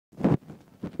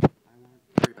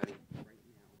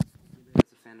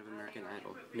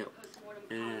Idol. No.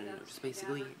 No. Just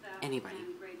basically anybody.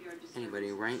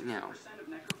 Anybody right now.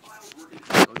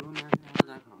 Go to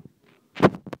AmericanIdol.com.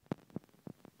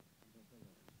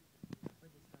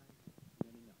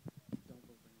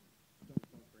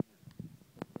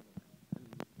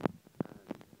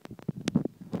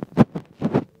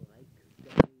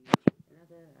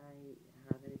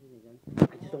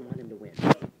 I just don't want him to win.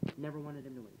 Never wanted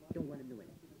him to win. Don't want him to win.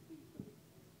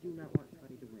 Do not want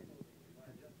Scotty to win.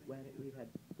 We've had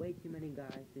way too many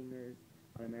guy singers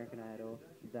on American Idol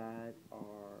that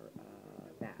are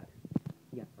bad.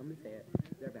 Yeah, I'm gonna say it.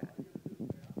 They're bad.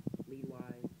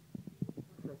 Lead-wise,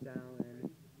 Chris Allen,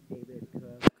 David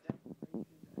Cook,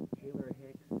 Taylor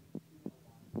Hicks.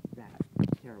 Bad.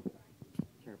 Terrible.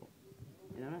 Terrible.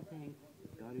 And I'm not saying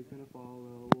Scotty's gonna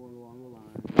follow along the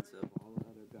lines of all the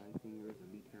other guy singers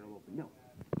and be terrible. But no,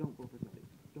 don't vote for Scotty.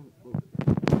 Don't vote for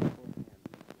him. Don't vote for him.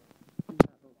 Do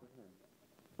not vote for him.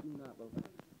 Do not vote for him.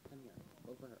 Come here.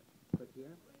 Vote for her. Click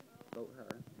here. Vote her.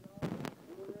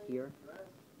 Click here.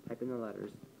 Type in the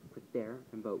letters. Click there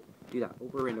and vote. Do that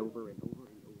over and over and over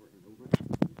and over and over.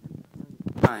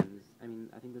 Times. I mean,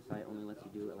 I think the site only lets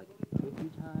you do it like 50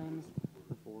 times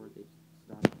before they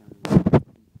stop counting.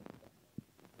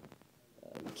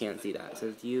 You can't see that. It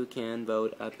says you can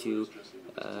vote up to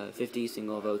 50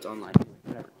 single votes online.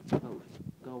 Whatever. Vote.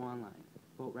 Go online.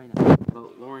 Vote right now.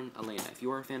 Vote Lauren Alaina. If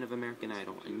you are a fan of American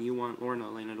Idol and you want Lauren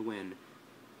Alaina to win,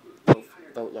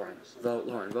 vote Lauren. Vote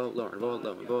Lauren. Vote Lauren. Vote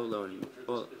Lauren. Vote Lauren.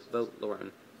 Vote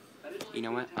Lauren. You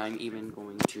know what? I'm even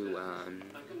going to I'm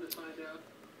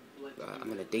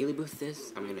gonna daily boost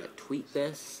this. I'm gonna tweet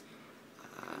this.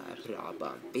 I put it up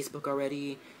on Facebook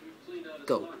already.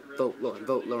 Go vote Lauren.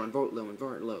 Vote Lauren. Vote Lauren.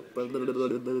 Vote Lauren.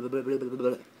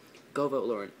 Go vote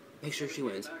Lauren. Make sure she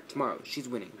wins tomorrow. She's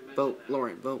winning. Vote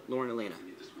Lauren. Vote Lauren Alaina.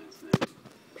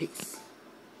 Peace.